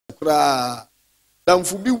kra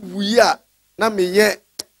damfo bi wuya na meye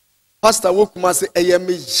pastor wokuma se eye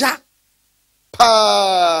meja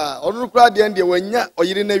pa onu kra de ende wanya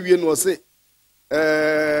oyire na wie no se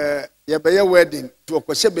ye beye wedding to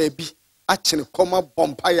okwohye baabi achene koma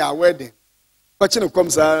bompa ya wedding kwachene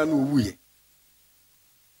komsa na wuye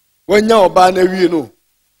wanya oba na wie no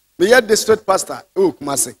meye district pastor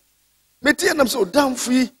wokuma se metie nam so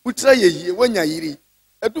damfo yi utira ye wanya yiri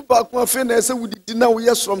edu ba ko afi na ese wudidi na wo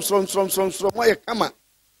ye srom wo ye kama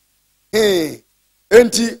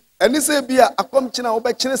enti eni se bia akomkina wo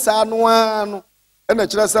be kire saa no ano ena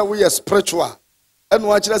kire se wo ye spiritual ena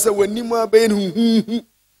wo kire se wanimu abe hu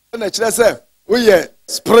ena kire se wo ye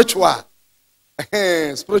spiritual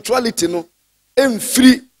spirituality no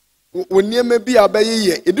emfiri woniema bia be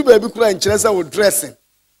ye edu ba bi kura nkire se wo dressing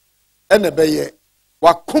ena be ye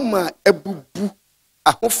wakoma ebubu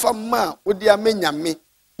ahofama wodi amenyame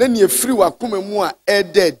na ne efiri wakoma mu a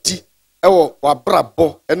edadi ewo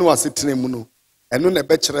wabrabo ene wasetene mu no eno na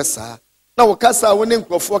be kire saa na wokasa woni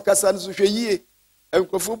nkrofo kasa nso hwe yie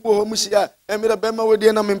nkrofo bo ho muhia emira be ma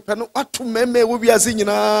wodi na mempe no ato meme wo biase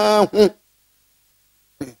nyina ho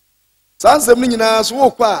sansem ni nyina so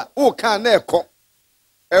wo ka na ekọ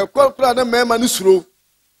kura na mema no suro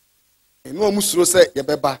eno amusuro se ye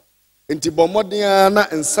beba enti bomodin na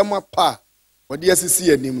nsem apa wodi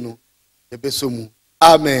asisi anim no ye besomu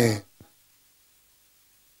amen.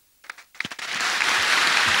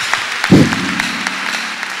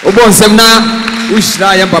 Obon semna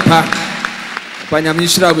ushra ya papa panyam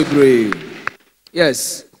ushra bebre.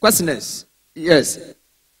 Yes, questions. Yes,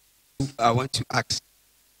 I want to ask.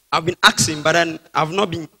 I've been asking, but then I've not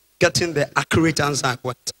been getting the accurate answer I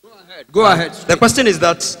want. Go ahead. The question is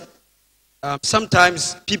that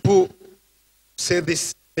sometimes people say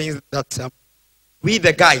this thing that we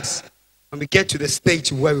the guys, when we get to the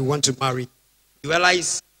stage where we want to marry, you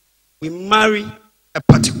realize we marry a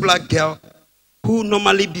particular girl who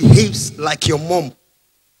normally behaves like your mom.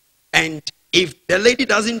 And if the lady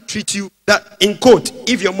doesn't treat you, that in quote,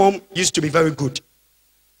 if your mom used to be very good,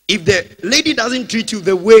 if the lady doesn't treat you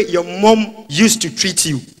the way your mom used to treat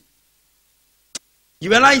you, you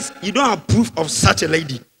realize you don't approve of such a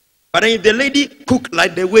lady. But then if the lady cook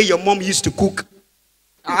like the way your mom used to cook.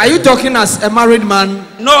 Are you talking as a married man?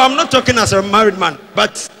 No, I'm not talking as a married man.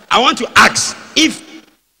 But I want to ask if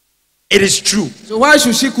it is true. So why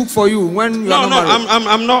should she cook for you when you are not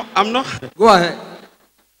married? I'm not. Go ahead.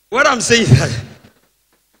 What I'm saying is that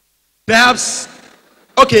perhaps,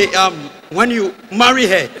 okay, when you marry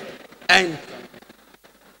her and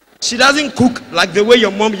she doesn't cook like the way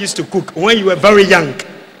your mom used to cook when you were very young,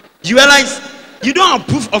 you realize you don't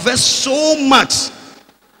approve of her so much,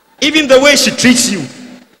 even the way she treats you.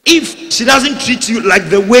 If she doesn't treat you like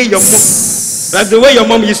the way your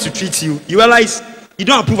mom used to treat you, you realize you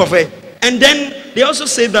don't approve of her. And then they also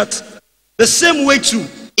say that the same way too,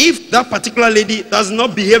 if that particular lady does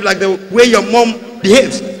not behave like the way your mom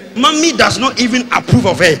behaves, mommy does not even approve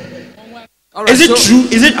of her. Right, is it true?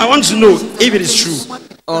 Is it? I want to know if it is true.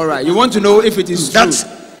 All right, you want to know if it is true. That's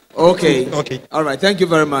okay. Okay. All right, thank you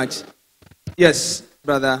very much. Yes,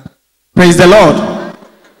 brother. Praise the Lord.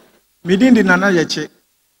 Meeting the Nana Yeche,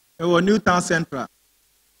 our Newtown Central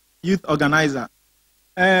Youth Organizer.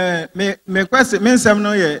 Me question, me some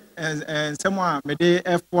no ye, and someone me de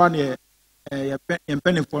F1 ye.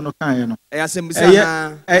 Penny for no kind, I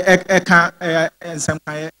can't, and some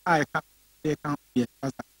kind, I can't be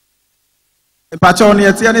a patron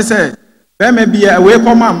yet. Say, there may be a way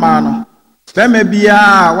for my man, there may be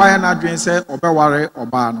a why not drink, say, or Beware or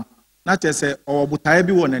Barno, not just say, or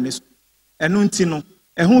Butabi one and this, and Nuntino,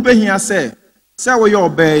 and who be here say, where you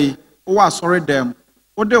obey, who are sorry them,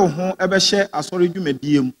 or they who ever share a sorry you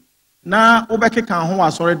medium. Now, Obeke can who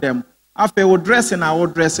are sorry them, after we dressing our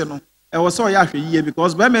dressing. I was so happy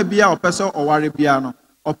because when may be our person or worry piano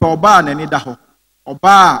or per bar and any daho or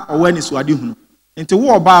bar or when is wadihun. Into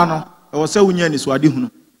war barno, I was so union is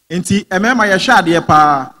wadihun. Into a member ya shad ye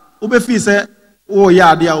pa Ubefi say, oh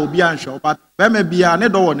ya dear Obian show, but when may be a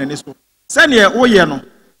nedo one and so. Send ye oh yeno,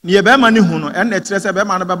 near Bemani huno, and the Tressa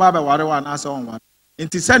Beman Baba Wadawa and answer on one.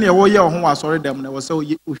 Into send ye oh ye who was sorry them, and was so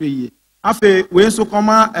ye. Afe, we so come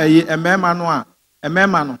a memanoa, a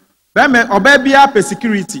memano. Beme or baby up a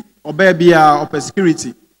security. Or baby or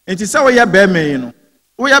security. And it's our bear may no.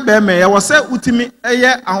 We are bear may. I was said ultimate a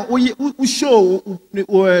year and we show near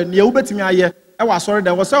Ubetimi a year. I was sorry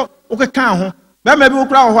there was so okay can but maybe we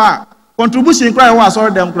cry contribution cry was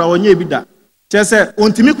sorry them cry on ye be that. Just say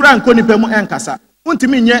untimi cry and coni pemu and cassa.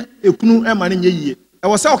 Untimi ye a cunu and money ye. I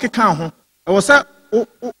was okay can I was said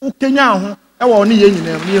Kenya. I want any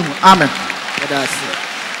name. Amen. That's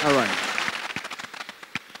it. All right.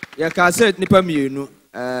 Yeah, can say nipa mienu.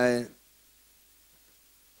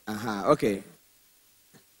 Okay.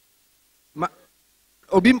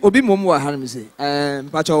 Obi mom wa han me say.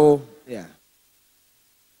 Pacho, yeah.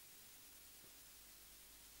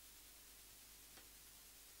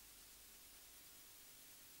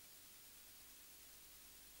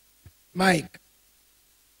 Mike.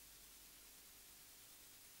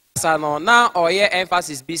 Sano na oye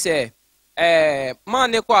emphasis be say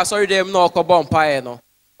man ne kwa sorry dem no okobon pae no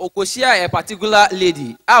okoshia a particular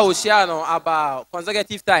lady oshia no about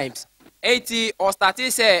consecutive times 80 or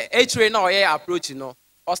started say h na oye approach no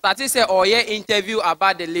or started say oye interview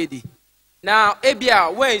about the lady now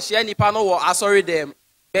ebia when she nipa no wo asori dem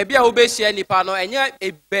baby a obe share nipa no enye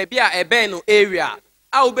baby a ebe no area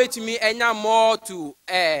a obetumi enya more to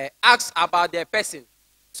ask about the person.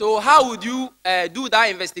 So how would you do that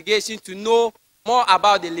investigation to know more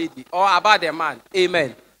about the lady or about the man?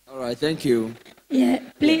 Amen. All right, thank you. Yeah,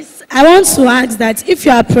 please, I want to ask that if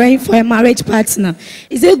you are praying for a marriage partner,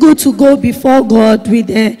 is it good to go before God with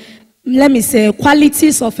let me say,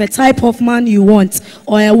 qualities of a type of man you want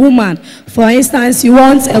or a woman? For instance, you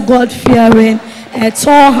want a God-fearing, a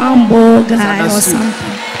tall, humble guy or something.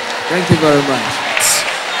 Thank you very much.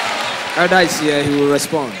 Elder is here, he will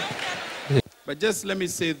respond. But just let me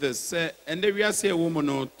say this, and then we are say a woman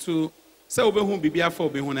or two, so we won't be before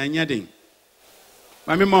be when I need.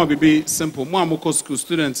 My mom will be simple. More school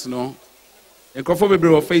students, no, and go for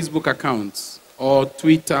Facebook accounts or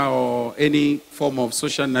Twitter or any form of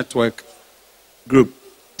social network group.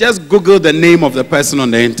 Just Google the name of the person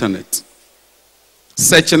on the internet.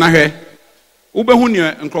 Search na here. Ube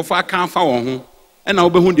hunya nkrofa kanfa wo ho, and na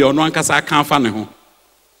ube hunya ono ankasa kanfa ne ho.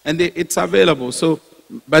 And it's available. So,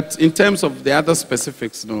 but in terms of the other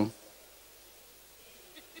specifics, no.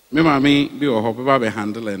 Me mami be o hope be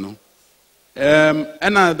handle no.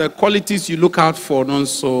 And the qualities you look out for, no,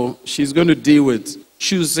 so she's going to deal with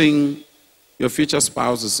choosing your future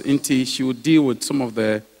spouses. Inti, she will deal with some of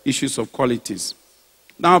the issues of qualities.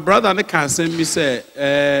 Now, brother, ne can send me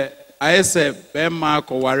say, I say, Bema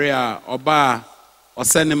ko warrior oba or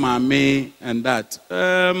send me and that.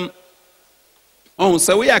 Oh,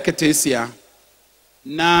 so we are ketesia.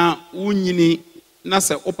 Na unyini na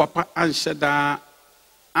se o papa ansheda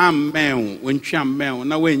amen when amen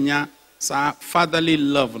na wenya sa fatherly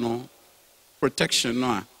love no protection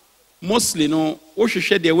no mostly no o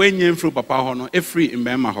hwehwe de wenya mfru papa ho no every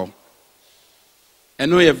mbema ho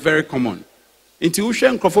and no ye very common into wo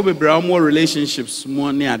hwe nkrofo bebra mo relationships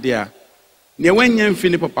mo ne ade a ne wenya mfi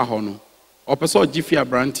ne papa ho no o pese o gifia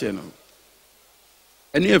brantie no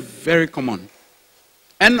and no very common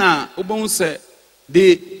and obon say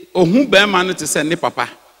the ohun bema no te say ne papa.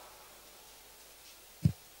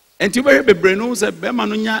 And you very be know that bema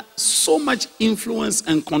no nya so much influence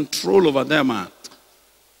and control over them.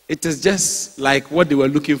 It is just like what they were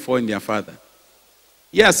looking for in their father.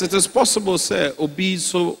 Yes, it is possible say obi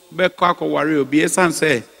so be kwa ko ware obi esan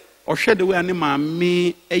say o hwe de we ani ma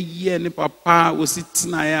me eye ne papa wo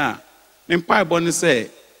sitina ya. Me mpa bo ne say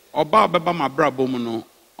oba obeba ma brabo mu no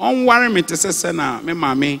on ware me te say na me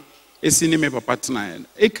ma me esini me papa tena.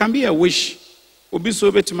 It can be a wish. Obi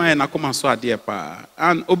so betima na koma so ade pa.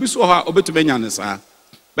 And obi so ha obetuma nya ne sa.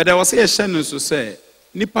 But there was a shene so say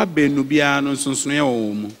nipa benu bia no nsonsono ye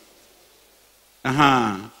wo mu.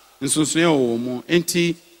 Nsonsono ye wo mu.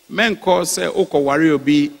 Enti men ko say ukoware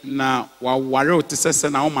obi na wa ware o te se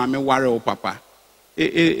na o ma me ware o papa.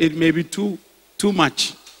 It may be too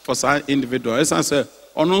much for some individual. As I say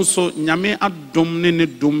ono so nyame adom ne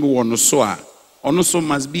dom wo no so a ono so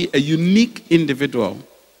must be a unique individual.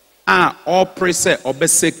 Or pray say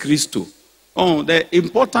obese Christo. Oh, the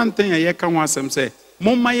important thing I can want them say,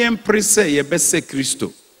 Moma yen pray say ye bese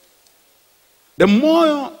Christo. The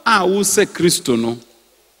more I will say Christo no,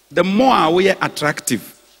 the more I will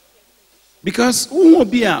attractive. Because who will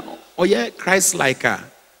be a or ye Christ like her?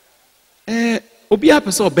 Obi a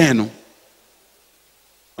person beno.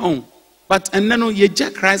 Oh, but and then ye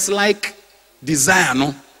just Christ like desire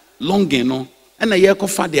no, longing no. And a year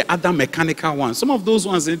for the other mechanical ones. Some of those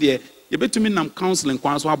ones in there, you better mean I'm counseling.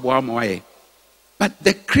 But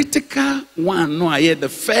the critical one, no, I hear the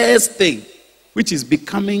first thing, which is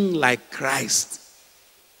becoming like Christ.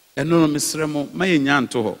 And no, Mr. Remo, my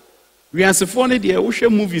nyanto. We are funny there. We share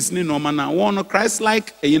movies, no man. One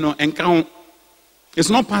Christ-like, encounter. It's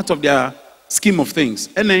not part of their scheme of things.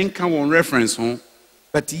 And then encounter reference,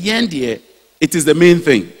 but the end here, it is the main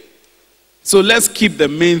thing. So let's keep the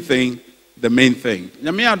main thing. The main thing.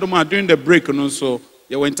 During the break, so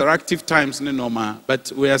there were interactive times,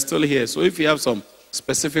 but we are still here. So if you have some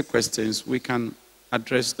specific questions, we can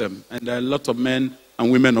address them. And there are a lot of men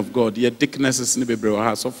and women of God. Your dicknesses in the baby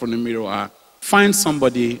or so from the mirror. Find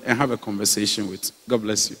somebody and have a conversation with. God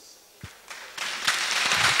bless you.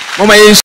 Mama